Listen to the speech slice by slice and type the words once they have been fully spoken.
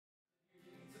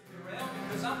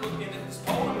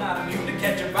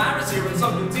here in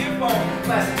some new deer phone.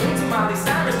 Blasting tunes of Miley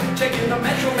Cyrus, checking the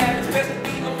Metro Man. It's best to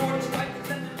be a Lord Strike, and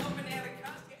then looking at a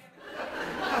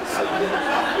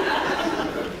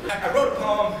I wrote a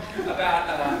poem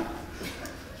about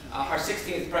our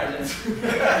 16th president.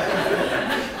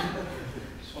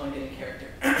 Just want to get in character.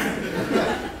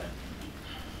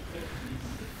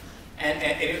 And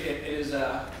it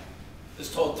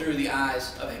is told through the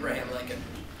eyes of Abraham Lincoln.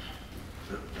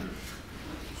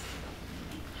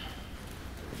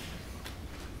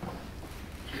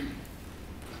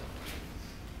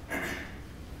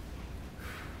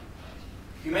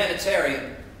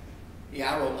 Humanitarian,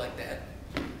 yeah, I wrote like that,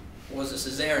 was a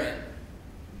Cesarian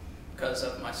because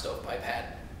of my stovepipe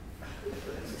hat.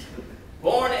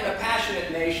 Born in a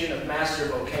passionate nation of master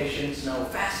vocations, no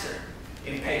faster,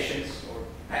 impatience or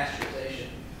pasteurization.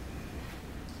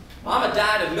 Mama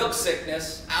died of milk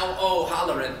sickness, ow,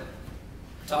 hollering.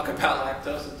 Talk about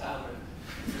lactose intolerant.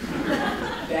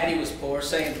 Daddy was poor,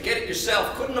 saying, get it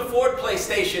yourself, couldn't afford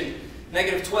PlayStation.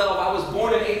 -12, I was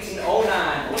born in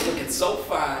 1809. Oh, looking so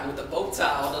fine with a bow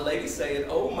tie, all the ladies saying,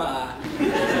 oh my.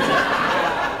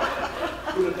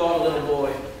 Who'd have thought a little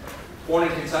boy, born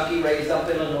in Kentucky, raised up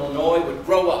in Illinois, would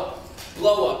grow up,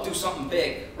 blow up, do something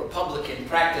big, Republican,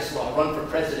 practice law, run for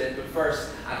president, but first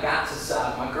I got to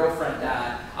side. My girlfriend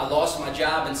died, I lost my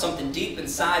job and something deep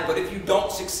inside, but if you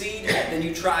don't succeed, then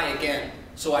you try again.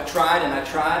 So I tried and I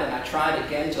tried and I tried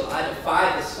again till I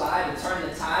defied the slide and turned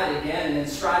the tide again, and then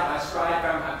stride by stride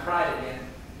found my pride again.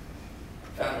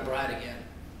 Found a bride again.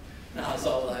 And I was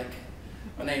all like,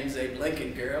 my name's Abe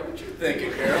Lincoln, girl. What you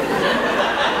thinking, girl?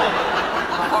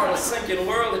 My heart is sinking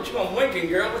world that you I'm winking,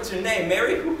 girl. What's your name?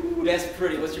 Mary? Ooh, that's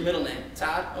pretty. What's your middle name?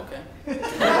 Todd? Okay.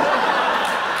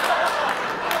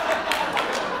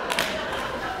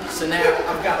 So now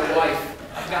I've got a wife.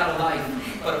 I've got a life,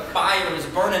 but a fire is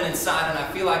burning inside and I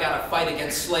feel I gotta fight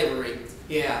against slavery.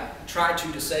 Yeah, try to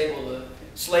disable the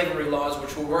slavery laws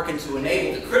which were working to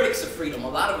enable the critics of freedom, a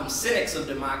lot of them cynics of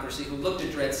democracy who looked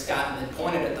at Dred Scott and then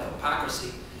pointed at the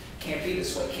hypocrisy. Can't be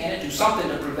this way, can it? Do something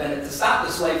to prevent it, to stop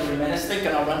the slavery menace.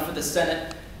 Thinking I'll run for the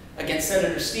Senate against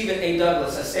Senator Stephen A.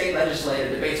 Douglas, a state legislator,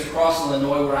 debates across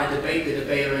Illinois where I debate the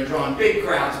debater and draw in big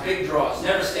crowds, big draws,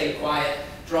 never stayed quiet,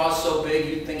 draws so big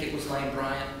you'd think it was Lane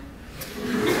Bryant. The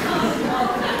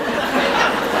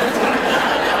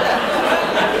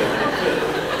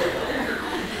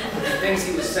things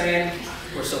he was saying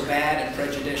were so bad and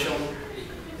prejudicial.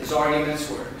 His arguments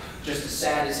were just as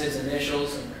sad as his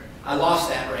initials. And I lost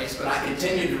that race, but I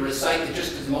continued to recite that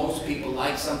just because most people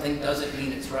like something doesn't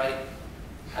mean it's right.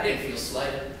 I didn't feel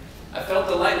slighted. I felt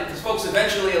delighted because folks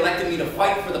eventually elected me to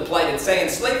fight for the plighted, saying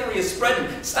slavery is spreading.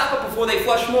 Stop it before they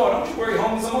flush more. Don't you worry,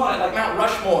 homies, I'm on it like Mount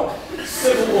Rushmore.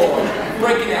 Civil War,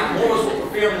 breaking out. Moors will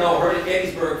prefer no. Heard at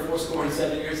Gettysburg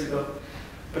 47 years ago.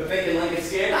 But thinking Lincoln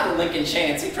scared, not a Lincoln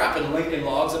chance. He dropping Lincoln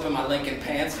logs up in my Lincoln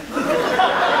pants.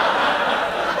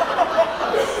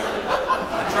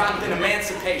 I dropped an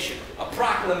emancipation, a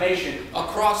proclamation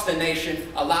across the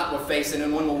nation. A lot we're facing,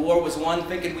 and when the war was won,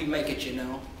 thinking we'd make it, you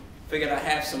know. Figured I'd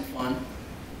have some fun.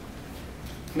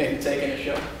 Maybe taking a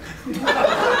show.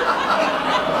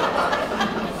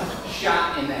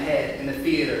 Shot in the head in the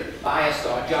theater by a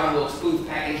star. John Wilkes Booth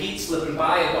packing heat, slipping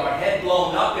by a guard. Head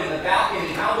blown up in the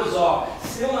balcony. How bizarre.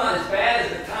 Still not as bad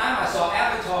as the time I saw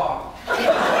Avatar.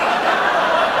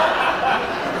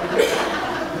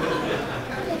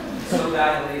 So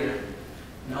died a leader,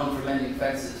 known for mending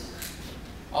fences.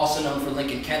 Also known for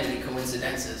Lincoln Kennedy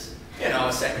coincidences. You know,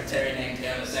 a secretary named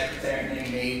him, a secretary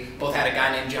named me. Both had a guy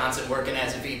named Johnson working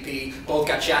as a VP. Both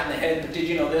got shot in the head, but did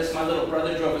you know this? My little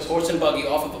brother drove his horse and buggy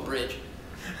off of a bridge.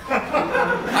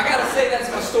 I gotta say, that's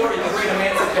my story, the great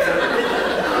emancipator.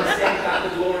 I'm saying God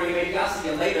the glory, maybe I'll see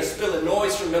you later. Spilling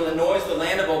noise from Illinois, the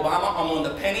land of Obama. I'm on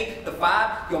the penny, the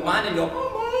 5, your mind and your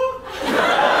mama.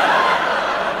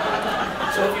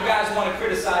 So if you guys want to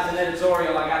criticize an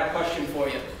editorial, I got a question for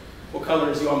you. What color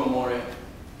is your memorial?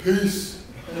 Peace.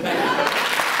 Thank you.